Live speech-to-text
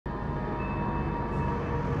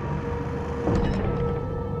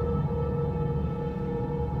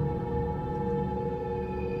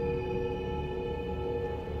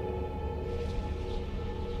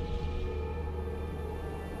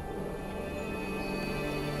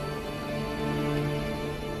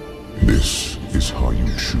is how you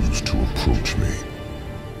choose to approach me.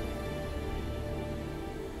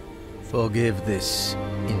 Forgive this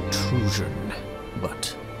intrusion,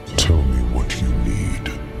 but... Tell me what you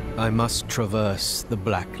need. I must traverse the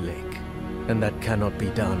Black Lake, and that cannot be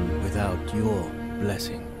done without your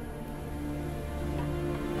blessing.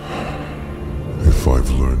 If I've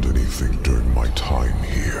learned anything during my time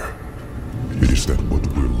here, it is that what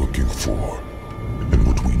we're looking for and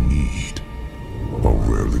what we need are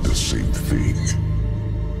rarely the same thing.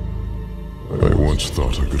 I once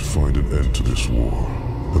thought I could find an end to this war,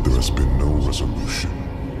 but there has been no resolution,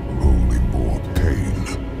 only more pain.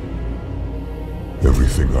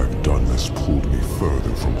 Everything I've done has pulled me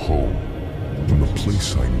further from home, from the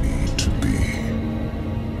place I need to be.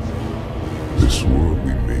 This world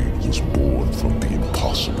we made was born from the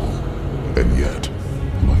impossible, and yet,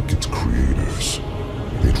 like its creators,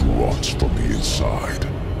 it rots from the inside.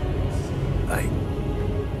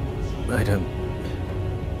 I don't...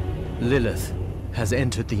 Lilith has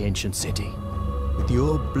entered the ancient city. With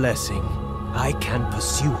your blessing, I can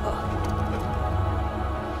pursue her.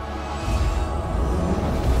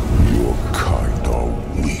 Your kind are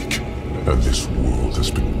weak, and this world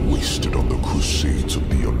has been wasted on the crusades of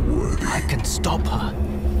the unworthy. I can stop her.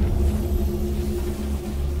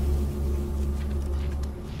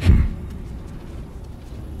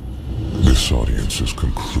 This audience is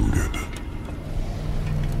concluded.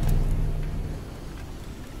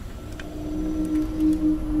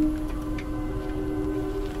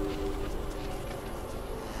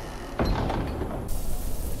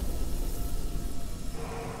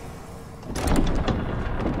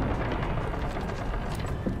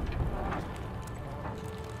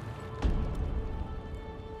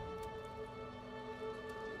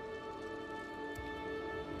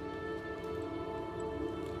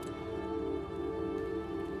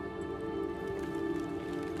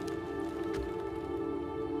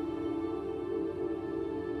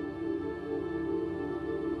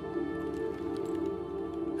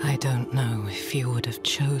 I don't know if you would have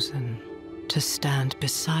chosen to stand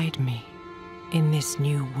beside me in this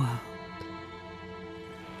new world,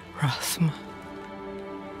 Rathma.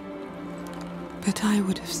 But I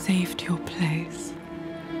would have saved your place,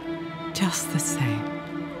 just the same.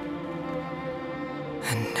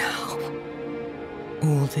 And now,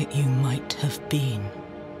 all that you might have been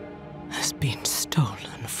has been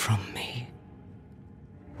stolen from me.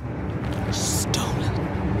 Stolen.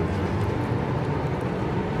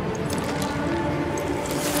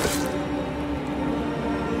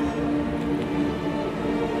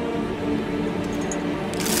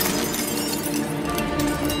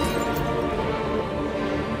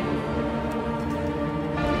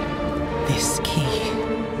 This key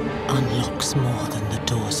unlocks more than the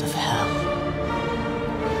doors of hell.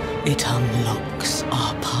 It unlocks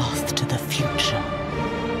our path to the future.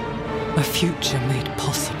 A future made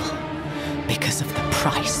possible because of the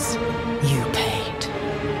price you paid.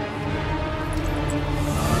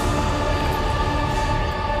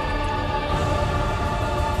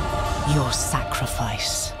 Your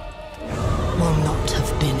sacrifice will not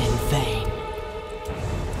have been in vain.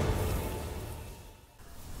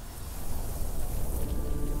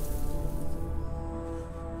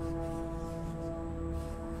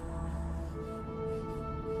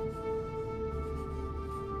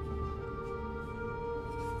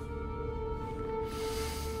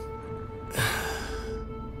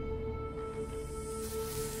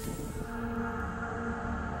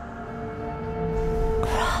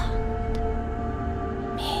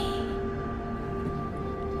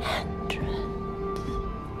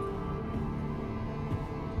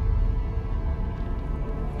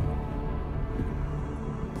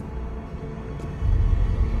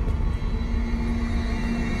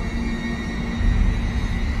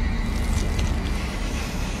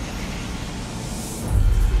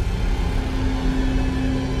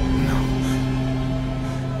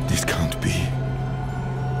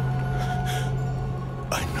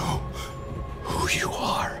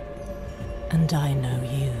 And I know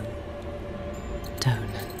you,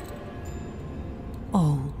 Donan.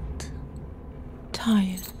 Old,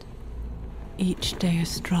 tired, each day a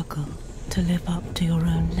struggle to live up to your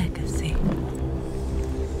own legacy.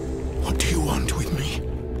 What do you want with me?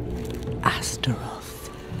 Astaroth.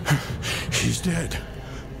 She's dead.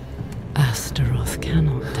 Astaroth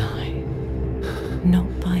cannot die.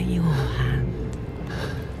 Not by your hand.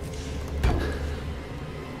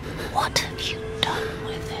 What have you done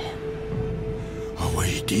with him?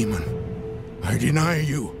 Away, demon. I deny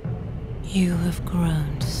you. You have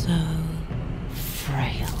grown so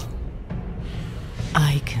frail.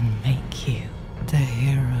 I can make you the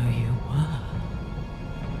hero you were.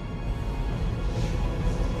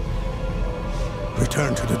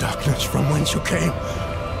 return to the darkness from whence you came.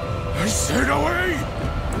 I said away!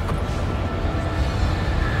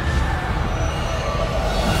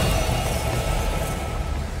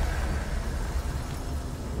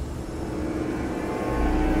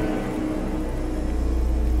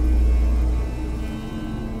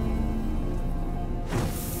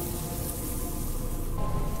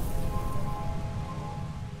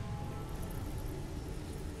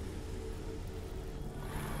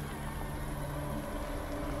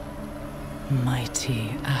 Mighty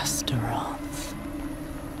Astaroth,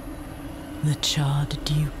 the charred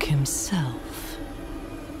duke himself,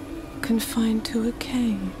 confined to a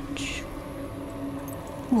cage.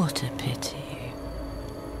 What a pity.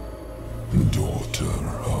 Daughter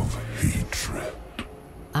of hatred.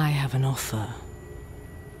 I have an offer.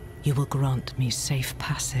 You will grant me safe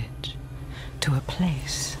passage to a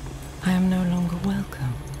place I am no longer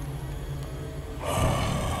welcome.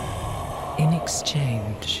 In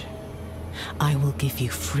exchange, I will give you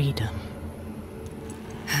freedom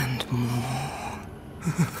and more.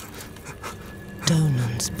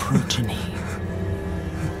 Donan's progeny,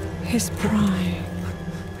 his pride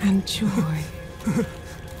and joy,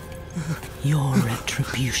 your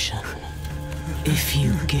retribution, if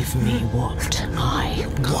you give me what I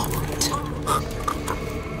want.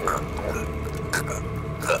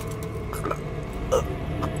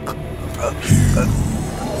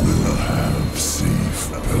 You will have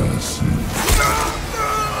safe passage.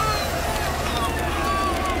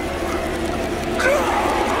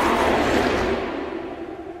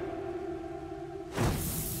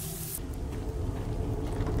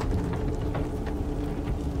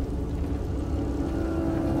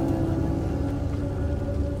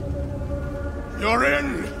 You're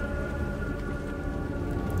in!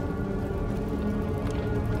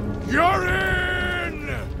 You're in!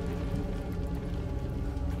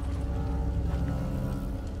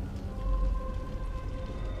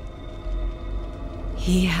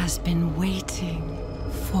 He has been waiting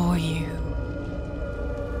for you.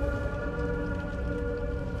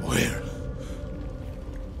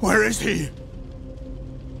 Where is he?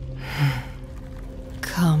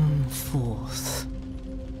 Come forth.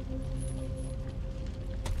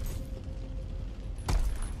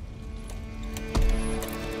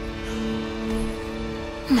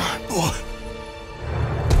 My boy.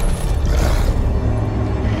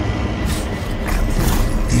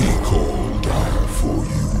 He called out for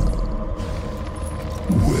you,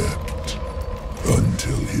 wept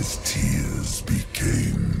until his tears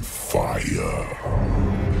became fire.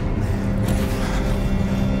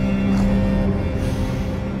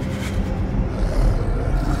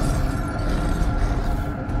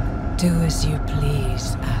 Do as you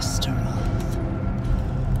please, Astaroth.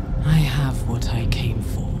 I have what I came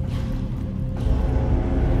for.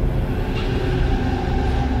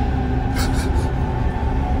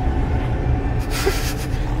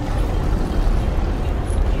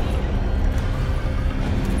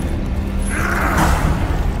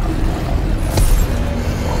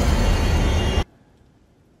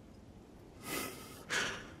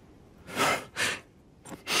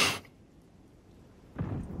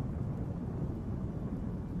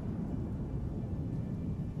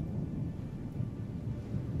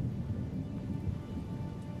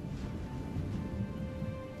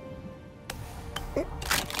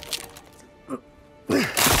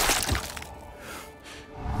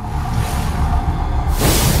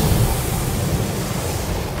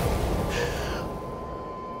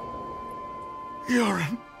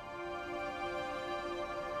 Yoren.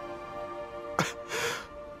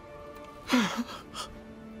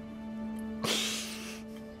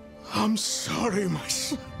 I'm sorry, my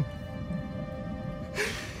son.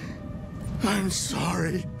 I'm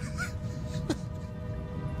sorry.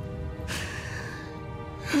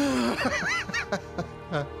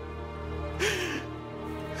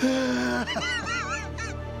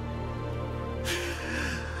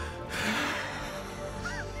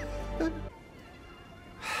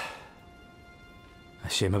 A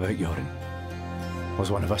shame about Yoren.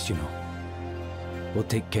 Was one of us, you know. We'll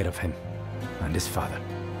take care of him and his father.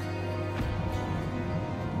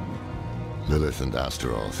 Lilith and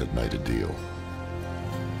Astaroth had made a deal,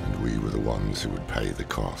 and we were the ones who would pay the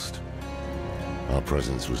cost. Our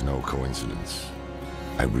presence was no coincidence.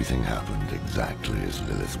 Everything happened exactly as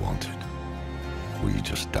Lilith wanted. We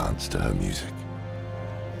just danced to her music.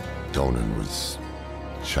 Donan was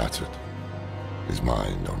shattered, his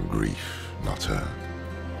mind on grief, not her,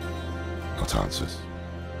 not answers.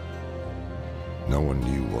 No one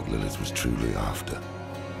knew what Lilith was truly after,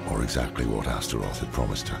 or exactly what Astaroth had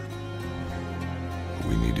promised her.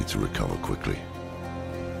 We needed to recover quickly.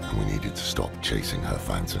 and we needed to stop chasing her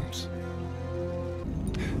phantoms.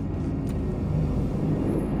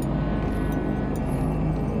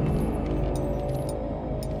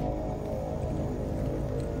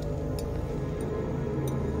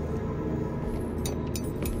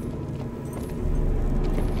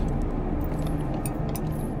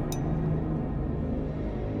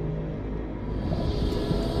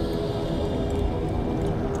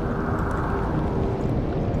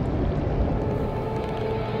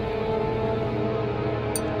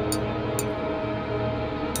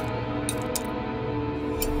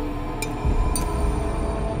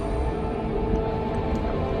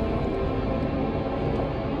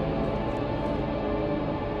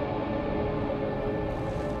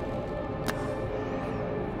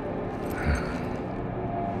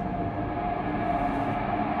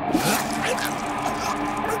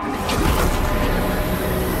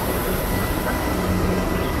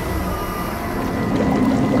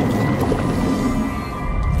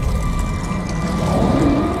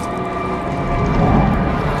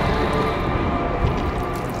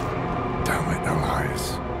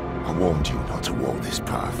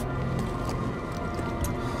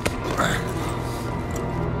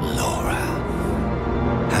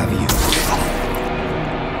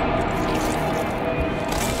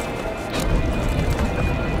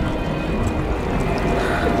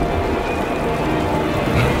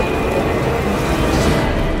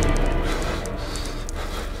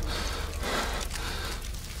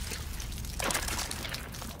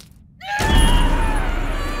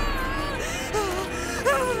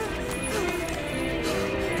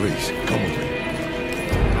 Please, come with me.